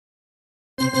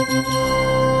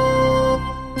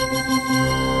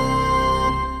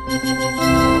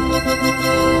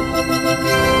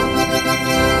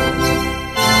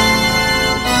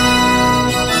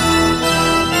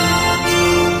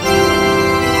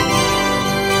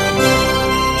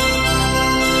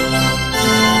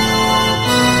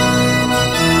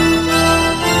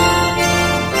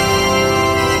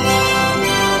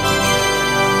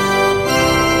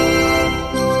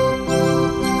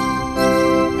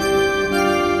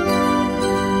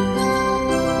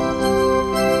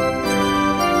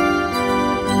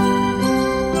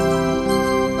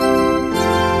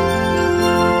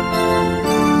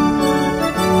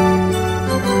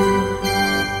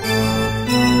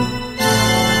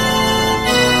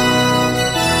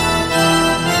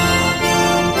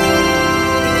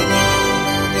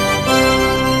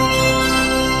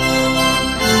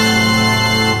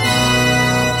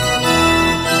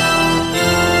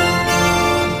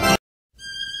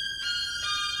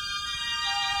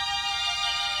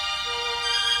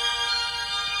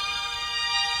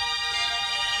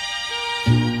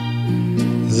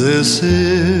This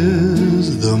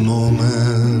is the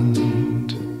moment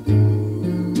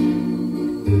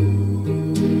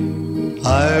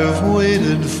I've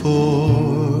waited for.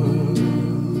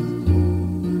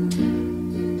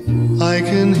 I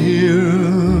can hear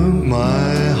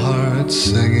my heart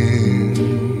singing.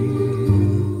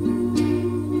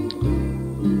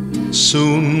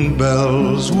 Soon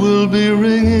bells will be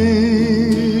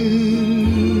ringing.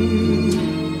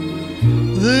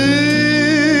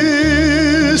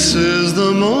 This is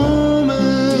the moment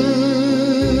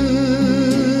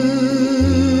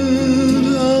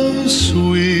of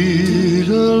sweet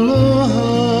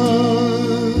aloha.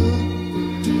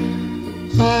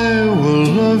 I will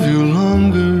love you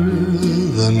longer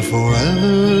than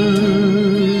forever.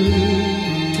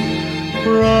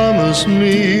 Promise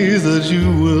me that you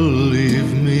will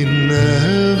leave me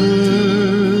never.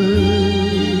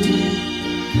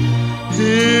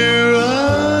 Here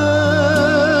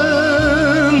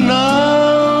and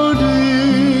now,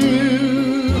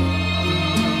 dear,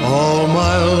 all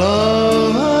my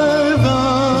love I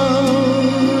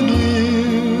vow,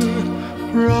 dear.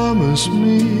 Promise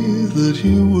me that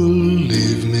you will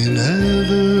leave me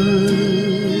never.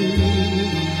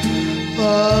 I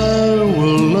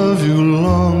will love you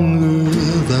longer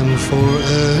than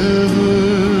forever.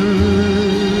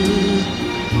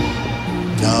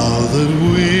 Now that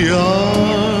we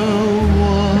are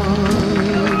one,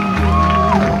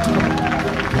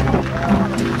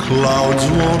 clouds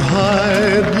won't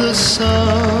hide the sun.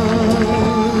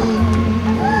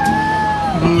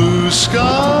 Blue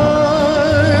skies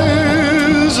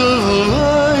of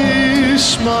Hawaii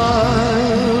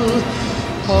smile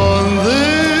on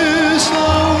this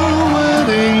our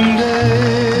wedding day.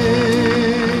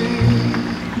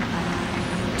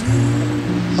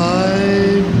 I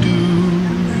do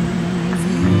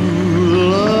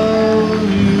love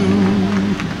you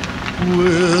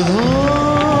with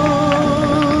all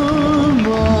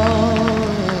my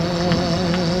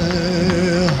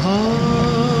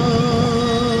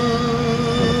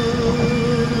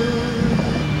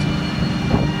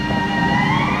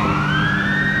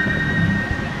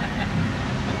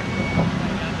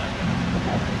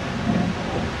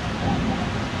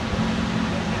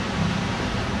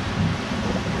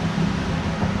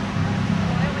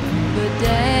But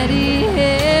Daddy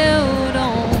held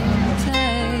on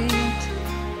tight,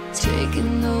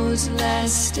 taking those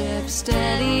last steps,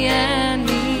 Daddy and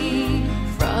me,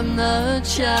 from the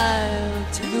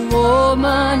child to the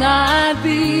woman I'd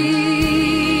be.